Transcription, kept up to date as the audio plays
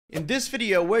In this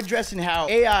video, we're addressing how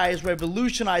AI is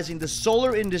revolutionizing the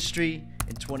solar industry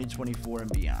in 2024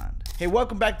 and beyond. Hey,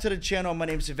 welcome back to the channel. My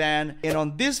name's Ivan, and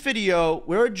on this video,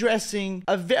 we're addressing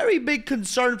a very big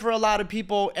concern for a lot of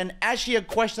people, and actually a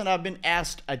question I've been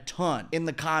asked a ton in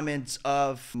the comments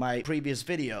of my previous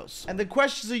videos. And the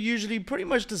questions are usually pretty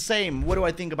much the same. What do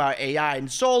I think about AI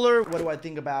and solar? What do I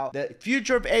think about the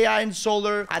future of AI and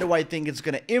solar? How do I think it's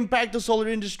going to impact the solar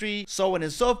industry? So on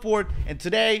and so forth. And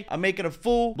today, I'm making a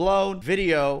full-blown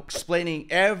video explaining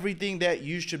everything that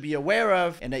you should be aware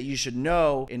of and that you should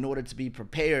know in order to be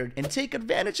prepared and take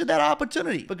advantage of that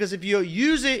opportunity. Because if you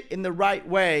use it in the right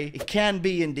way, it can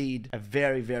be indeed a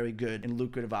very, very good and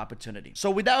lucrative opportunity. So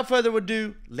without further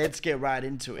ado, let's get right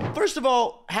into it. First of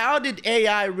all, how did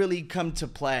AI really come to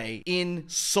play in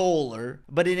solar?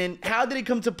 But how did it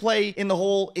come to play in the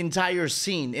whole entire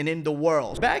scene and in the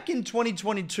world? Back in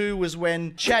 2022 was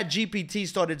when ChatGPT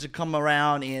started to come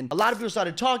around, and a lot of people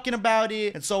started talking about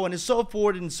it and so on and so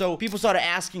forth. And so people started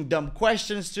asking dumb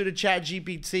questions to the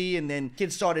ChatGPT, and then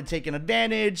kids started taking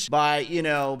advantage by,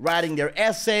 writing their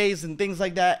essays and things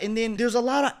like that. And then there's a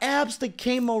lot of apps that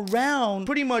came around,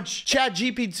 pretty much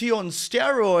ChatGPT on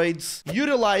steroids,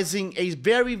 utilizing a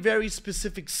very, very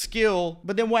specific skill.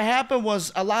 But then what happened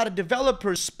was a lot of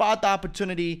developers spot the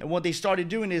opportunity, and what they started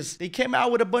doing is they came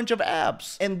out with a bunch of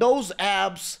apps. And those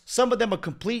apps, some of them are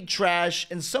complete trash,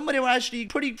 and some of them are actually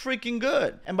pretty freaking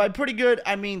good. And by pretty good,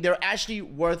 I mean they're actually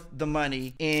worth the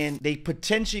money, and they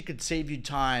potentially could save you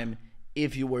time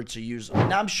if you were to use them.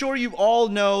 Now, I'm sure you all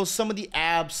know some of the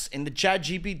apps in the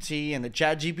ChatGPT and the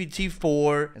ChatGPT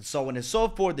 4 and so on and so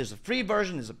forth. There's a free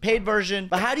version, there's a paid version.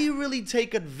 But how do you really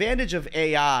take advantage of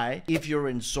AI if you're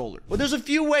in solar? Well, there's a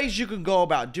few ways you can go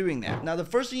about doing that. Now, the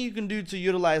first thing you can do to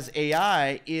utilize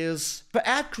AI is for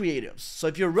ad creatives. So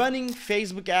if you're running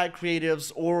Facebook ad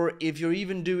creatives, or if you're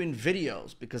even doing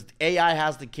videos, because AI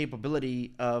has the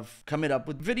capability of coming up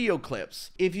with video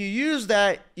clips. If you use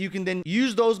that, you can then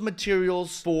use those materials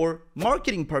for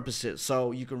marketing purposes.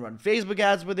 So you can run Facebook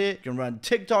ads with it, you can run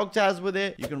TikTok ads with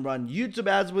it, you can run YouTube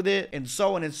ads with it, and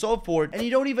so on and so forth. And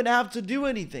you don't even have to do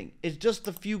anything. It's just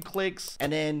a few clicks,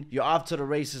 and then you're off to the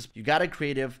races. You got a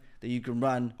creative that you can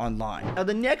run online. Now,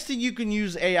 the next thing you can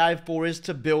use AI for is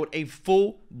to build a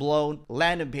full-blown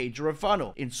landing page or a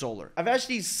funnel in solar. I've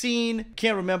actually seen,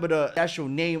 can't remember the actual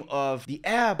name of the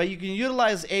app, but you can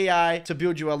utilize AI to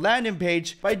build you a landing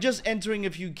page by just entering a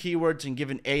few keywords and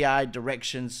giving AI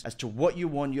directions as to what you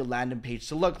want your landing page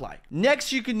to look like.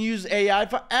 Next, you can use AI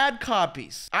for ad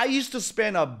copies. I used to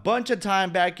spend a bunch of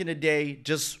time back in the day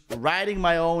just writing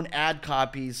my own ad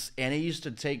copies, and it used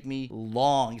to take me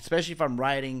long, especially if I'm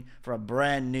writing for a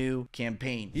brand new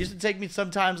campaign. It used to take me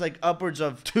sometimes like upwards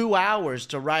of 2 hours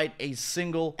to write a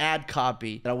single ad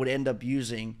copy that I would end up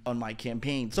using on my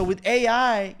campaign. So with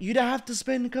AI, you don't have to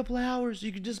spend a couple of hours.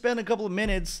 You can just spend a couple of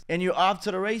minutes and you're off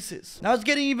to the races. Now it's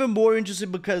getting even more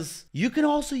interesting because you can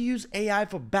also use AI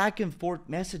for back and forth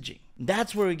messaging.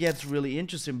 That's where it gets really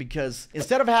interesting, because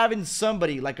instead of having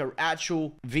somebody like an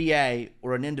actual VA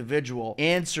or an individual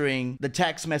answering the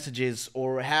text messages,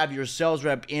 or have your sales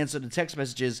rep answer the text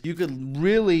messages, you could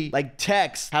really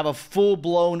have a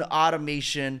full-blown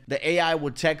automation. The AI will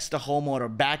text the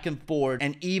homeowner back and forth,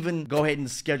 and even go ahead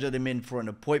and schedule them in for an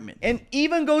appointment, and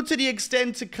even go to the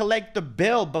extent to collect the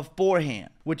bill beforehand,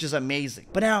 which is amazing.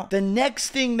 But now, the next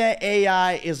thing that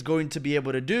AI is going to be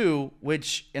able to do,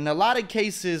 which in a lot of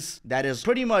cases, that is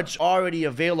pretty much already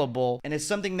available, and it's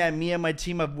something that me and my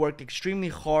team have worked extremely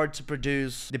hard to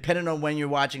produce. Depending on when you're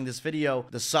watching this video,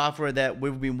 the software that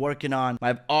we've been working on might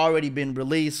have already been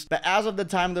released. But as of the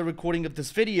time of the recording of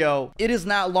this video, it is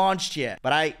not launched yet.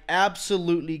 But I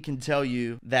absolutely can tell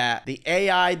you that the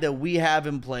AI that we have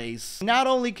in place, not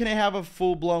only can it have a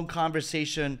full-blown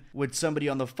conversation with somebody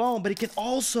on the phone, but it can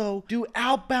also do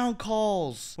outbound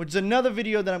calls, which is another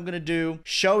video that I'm going to do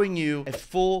showing you a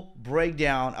full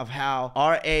breakdown of how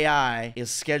our AI is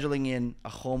scheduling in a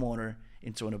homeowner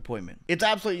into an appointment. It's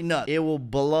absolutely nuts. It will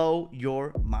blow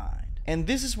your mind. And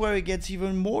this is where it gets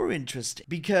even more interesting,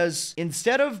 because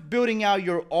instead of building out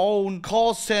your own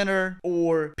call center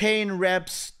or paying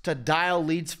reps to dial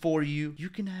leads for you, you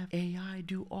can have AI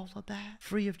do all of that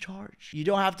free of charge. You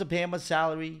don't have to pay them a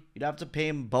salary. You don't have to pay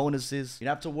them bonuses. You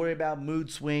don't have to worry about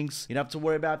mood swings. You don't have to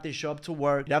worry about if they show up to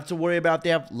work. You don't have to worry about if they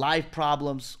have life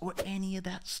problems or any of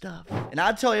that stuff. And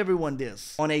I'll tell everyone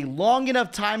this, on a long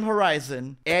enough time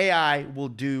horizon, AI will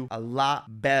do a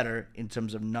lot better in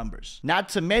terms of numbers. Not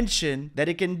to mention that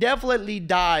it can definitely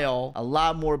dial a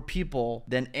lot more people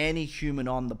than any human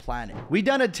on the planet. We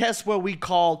done a test where we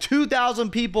called 2,000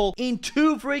 people in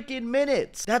 2 freaking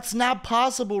minutes. That's not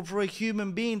possible for a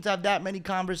human being to have that many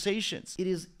conversations. It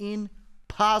is impossible.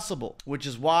 possible, which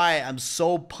is why I'm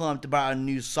so pumped about our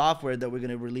new software that we're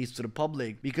going to release to the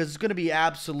public, because it's going to be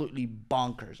absolutely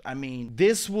bonkers. I mean,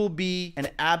 this will be an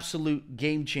absolute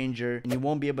game changer, and you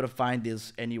won't be able to find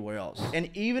this anywhere else. And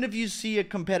even if you see a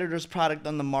competitor's product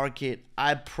on the market,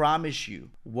 I promise you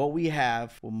what we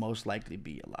have will most likely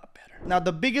be a lot better. Now,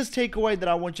 the biggest takeaway that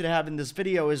I want you to have in this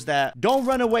video is that don't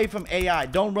run away from AI.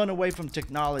 Don't run away from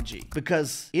technology,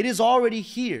 because it is already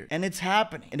here and it's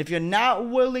happening. And if you're not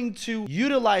willing to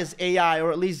utilize AI,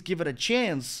 or at least give it a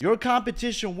chance, your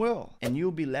competition will, and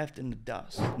you'll be left in the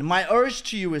dust. And my urge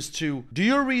to you is to do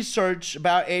your research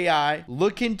about AI,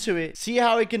 look into it, see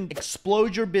how it can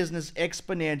explode your business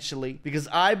exponentially, because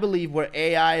I believe where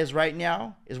AI is right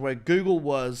now is where Google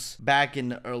was back in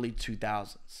the early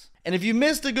 2000s. And if you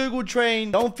missed the Google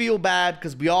train, don't feel bad,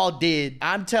 because we all did.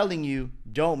 I'm telling you,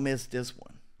 don't miss this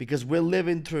one, because we're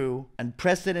living through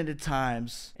unprecedented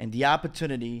times and the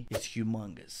opportunity is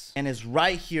humongous. And it's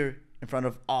right here in front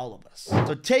of all of us.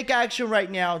 So take action right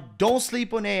now. Don't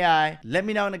sleep on AI. Let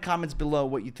me know in the comments below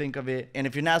what you think of it. And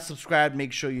if you're not subscribed,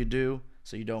 make sure you do,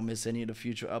 so you don't miss any of the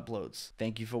future uploads.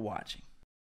 Thank you for watching.